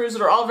lot of sprues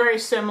that are all very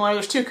similar.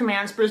 There's 2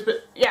 command sprues,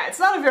 but yeah, it's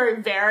not a very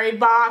varied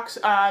box.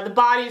 The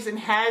bodies and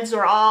heads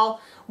are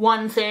all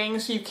one thing,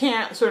 so you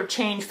can't sort of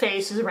change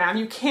faces around.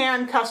 You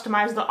can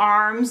customize the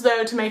arms,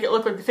 though, to make it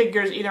look like the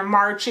figure is either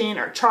marching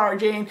or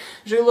charging.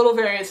 There's a little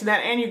variance in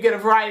that, and you get a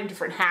variety of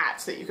different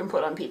hats that you can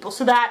put on people.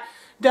 So that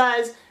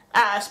does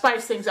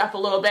spice things up a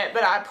little bit,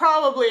 but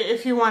probably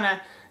if you want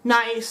a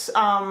nice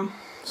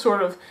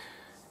sort of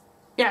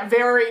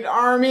varied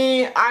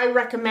army, I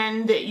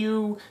recommend that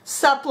you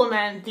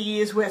supplement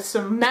these with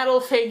some metal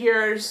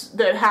figures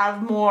that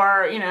have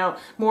more,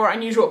 more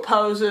unusual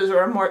poses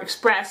or more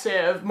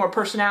expressive, more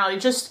personality,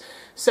 just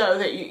so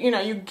that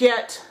you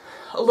get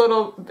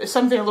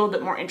something a little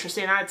bit more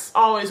interesting. That's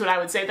always what I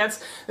would say.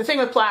 That's the thing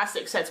with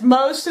plastic sets.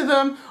 Most of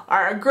them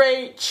are a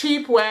great,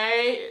 cheap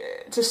way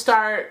to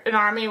start an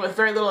army with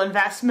very little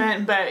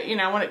investment, but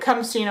when it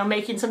comes to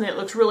making something that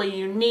looks really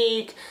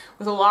unique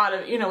with a lot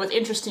of with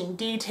interesting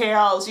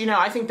details,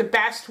 I think the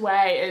best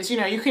way is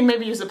you can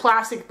maybe use the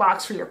plastic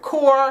box for your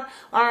core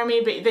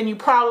army, but then you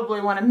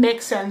probably want to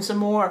mix in some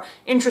more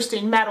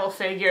interesting metal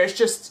figures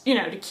just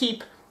to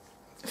keep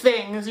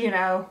things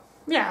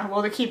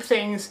to keep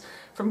things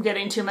from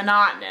getting too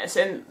monotonous.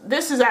 And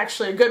this is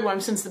actually a good one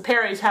since the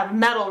Perrys have a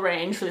metal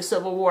range for the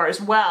Civil War as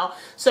well,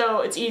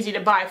 so it's easy to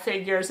buy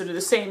figures that are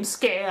the same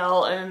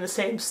scale and in the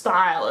same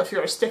style if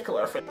you're a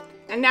stickler for them.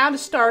 And now to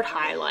start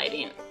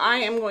highlighting, I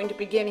am going to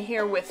begin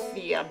here with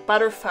the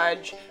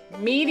Butterfudge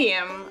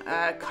medium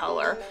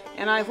color,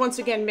 and I've once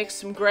again mixed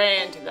some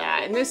gray into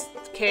that. In this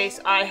case,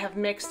 I have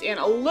mixed in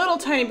a little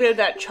tiny bit of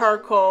that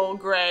charcoal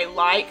gray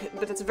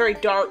but it's a very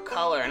dark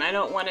color, and I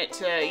don't want it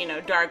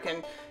to,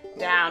 darken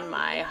down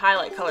my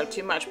highlight color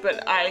too much,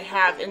 but I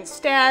have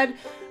instead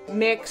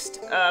mixed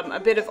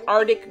a bit of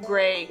Arctic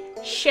gray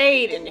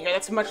shade into here.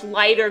 That's a much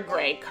lighter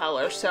gray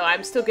color, so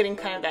I'm still getting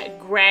kind of that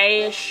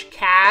grayish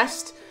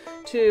cast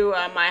to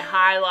my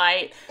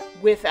highlight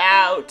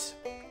without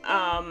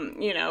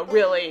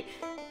really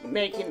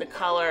making the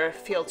color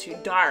feel too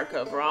dark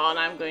overall. And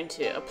I'm going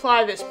to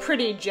apply this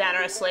pretty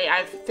generously.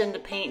 I've thinned the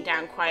paint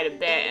down quite a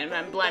bit, and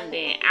I'm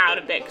blending it out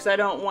a bit because I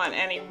don't want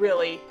any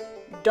really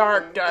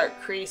dark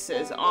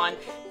creases on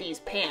these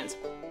pans.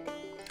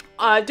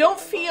 Don't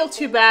feel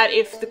too bad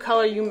if the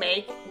color you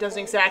make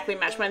doesn't exactly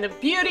match mine. The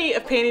beauty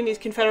of painting these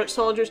Confederate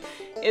soldiers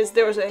is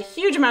there was a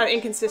huge amount of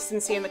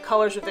inconsistency in the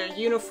colors of their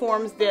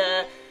uniforms.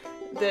 The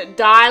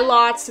dye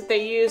lots that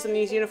they used in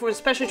these uniforms,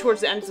 especially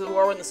towards the end of the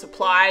war when the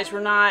supplies were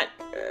not,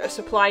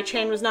 supply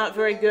chain was not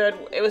very good,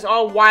 it was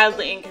all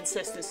wildly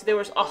inconsistent. So there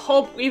was a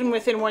whole, even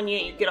within one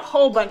unit, you get a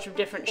whole bunch of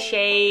different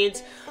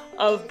shades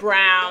of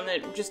brown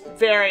that just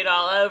varied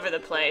all over the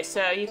place.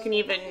 So you can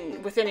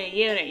even, within a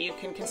unit, you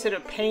can consider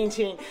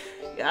painting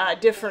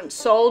different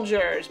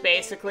soldiers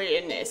basically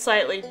in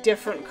slightly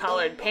different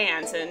colored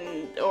pants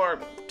or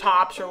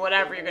tops or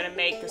whatever you're going to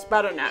make this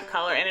butternut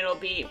color, and it'll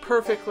be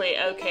perfectly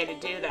okay to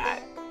do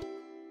that.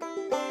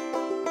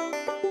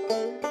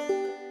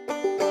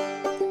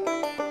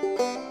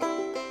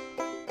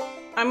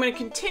 I'm going to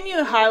continue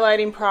the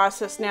highlighting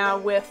process now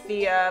with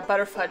the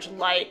Butterfudge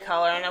light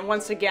color, and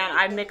once again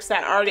I mix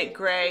that Arctic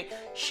gray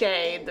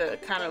shade, the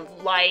kind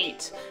of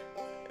light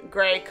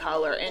gray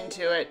color,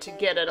 into it to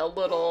get it a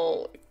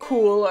little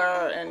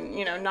cooler and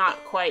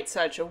not quite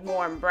such a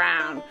warm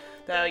brown,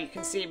 though you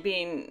can see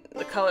being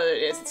the color that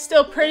it is, it's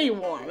still pretty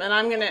warm. And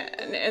I'm gonna,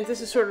 and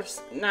this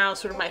is now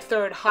sort of my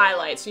third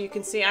highlight, so you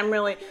can see I'm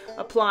really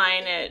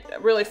applying it,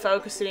 really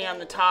focusing on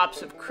the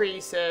tops of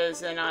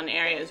creases and on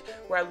areas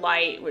where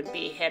light would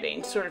be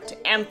hitting, sort of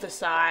to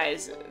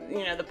emphasize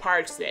the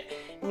parts that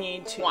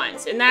need to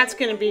once. And that's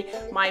going to be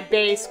my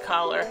base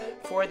color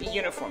for the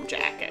uniform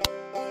jacket.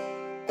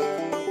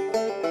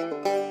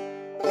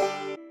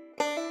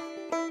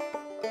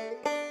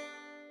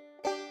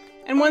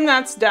 And when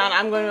that's done,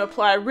 I'm going to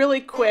apply a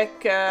really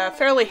quick,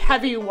 fairly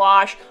heavy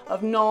wash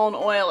of Nuln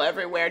oil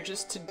everywhere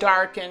just to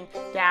darken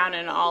down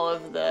in all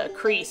of the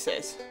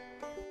creases.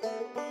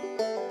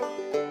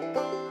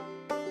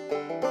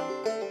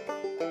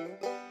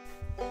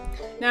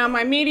 Now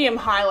my medium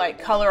highlight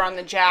color on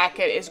the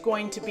jacket is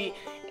going to be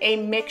a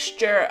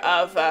mixture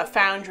of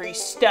Foundry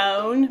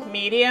Stone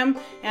medium,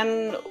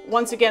 and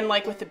once again,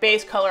 like with the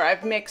base color,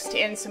 I've mixed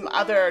in some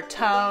other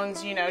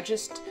tones,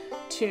 just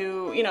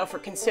to, for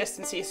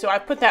consistency. So I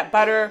put that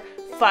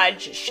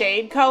Butterfudge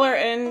shade color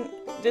in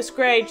this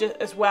gray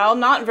as well,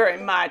 not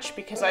very much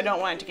because I don't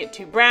want it to get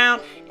too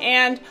brown,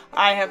 and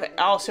I have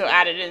also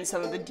added in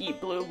some of the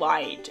deep blue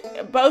light.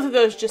 Both of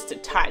those just a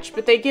touch,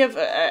 but they give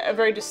a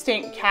very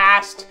distinct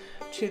cast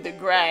to the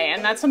gray,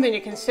 and that's something to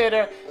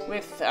consider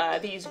with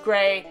these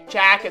gray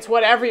jackets.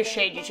 Whatever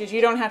shade you choose,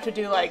 you don't have to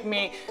do like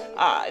me.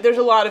 There's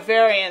a lot of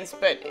variants,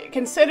 but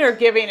consider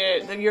giving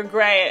your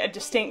gray a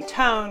distinct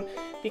tone,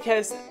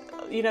 because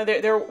you know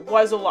there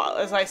was a lot,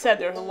 as I said,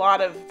 there's a lot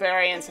of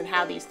variance in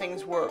how these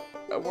things were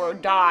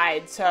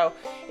dyed, so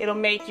it'll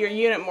make your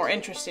unit more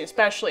interesting,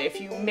 especially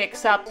if you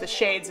mix up the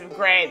shades of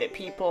gray that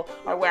people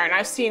are wearing.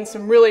 I've seen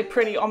some really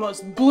pretty,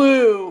 almost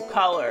blue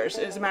colors,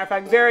 as a matter of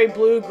fact, very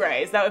blue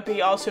grays. That would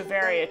be also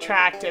very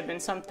attractive and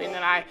something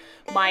that I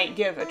might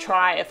give a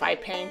try if I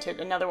painted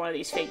another one of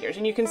these figures.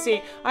 And you can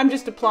see I'm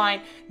just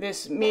applying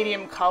this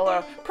medium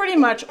color pretty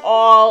much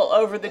all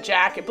over the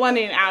jacket,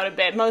 blending it out a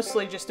bit,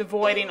 mostly just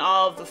avoiding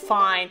all of the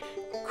fine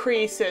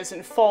creases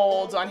and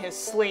folds on his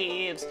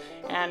sleeves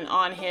and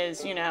on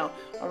his, you know,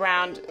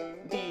 around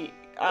the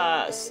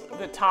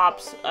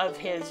tops of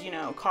his, you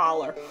know,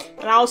 collar.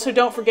 And also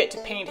don't forget to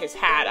paint his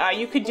hat.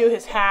 You could do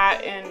his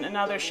hat in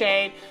another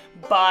shade,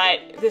 but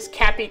this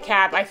cappy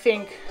cap, I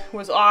think,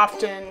 was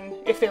often,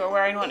 if they were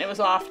wearing one, it was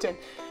often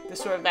the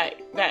sort of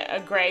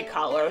a gray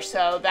color.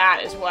 So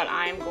that is what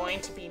I'm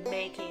going to be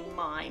making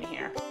mine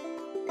here.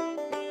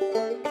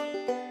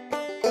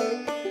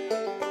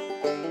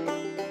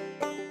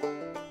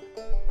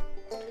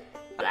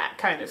 That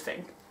kind of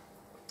thing.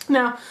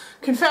 Now,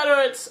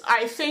 Confederates,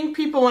 I think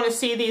people want to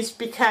see these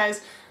because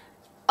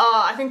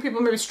I think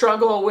people maybe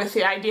struggle with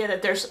the idea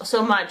that there's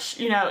so much,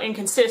 you know,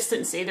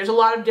 inconsistency. There's a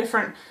lot of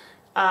different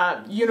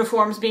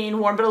uniforms being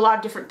worn, but a lot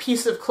of different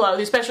pieces of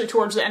clothing, especially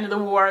towards the end of the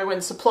war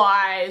when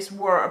supplies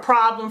were a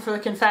problem for the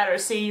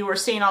Confederacy. You were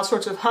seeing all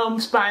sorts of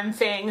homespun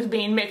things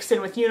being mixed in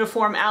with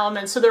uniform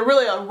elements, so they're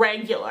really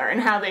irregular in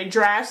how they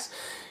dress.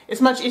 It's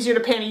much easier to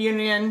paint a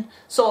Union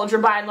soldier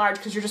by and large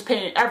because you're just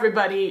painting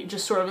everybody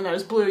just sort of in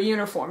those blue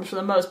uniforms for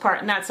the most part,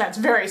 and that's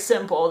very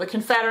simple. The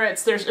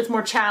Confederates, it's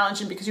more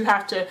challenging because you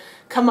have to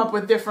come up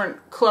with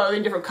different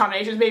clothing, different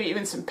combinations, maybe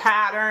even some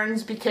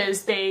patterns,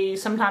 because they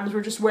sometimes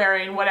were just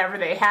wearing whatever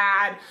they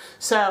had.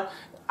 So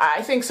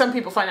I think some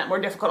people find that more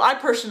difficult. I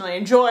personally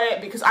enjoy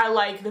it because I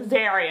like the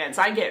variance.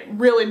 I get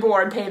really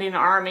bored painting an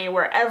army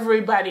where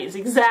everybody is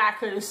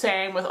exactly the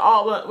same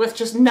with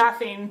just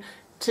nothing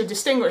to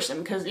distinguish them,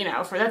 because, you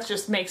know, that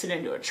just makes it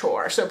into a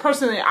chore. So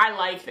personally, I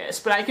like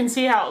this, but I can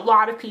see how a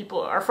lot of people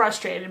are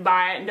frustrated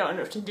by it and don't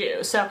know what to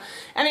do. So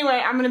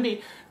anyway, I'm going to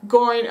be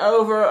going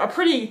over a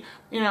pretty,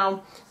 you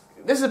know,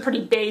 this is a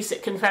pretty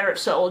basic Confederate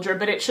soldier,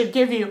 but it should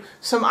give you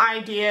some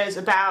ideas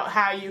about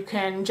how you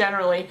can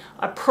generally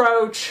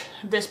approach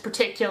this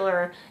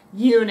particular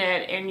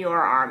unit in your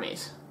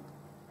armies.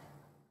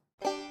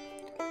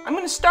 I'm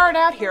going to start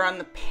out here on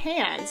the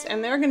pants,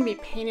 and they're going to be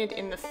painted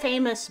in the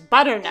famous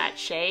butternut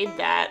shade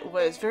that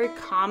was very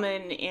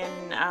common in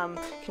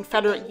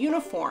Confederate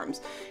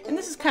uniforms. And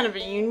this is kind of a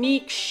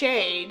unique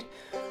shade.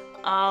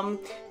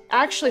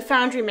 Actually,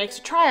 Foundry makes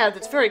a tryout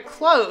that's very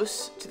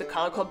close to the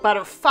color called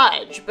Butter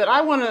Fudge, but I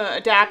want to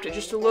adapt it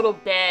just a little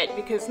bit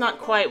because it's not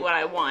quite what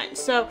I want.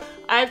 So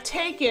I've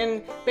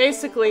taken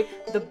basically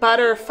the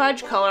Butter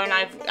Fudge color and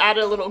I've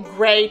added a little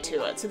gray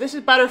to it. So this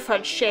is Butter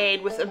Fudge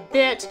shade with a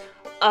bit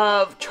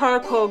of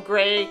charcoal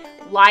gray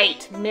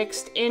light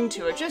mixed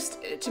into it, just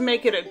to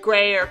make it a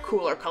grayer,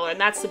 cooler color, and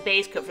that's the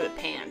base coat for the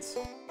pants.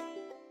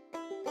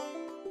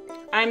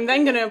 I'm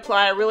then going to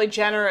apply a really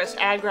generous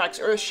Agrax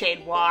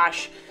Earthshade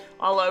wash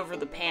all over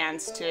the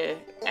pants to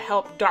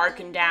help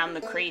darken down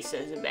the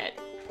creases a bit.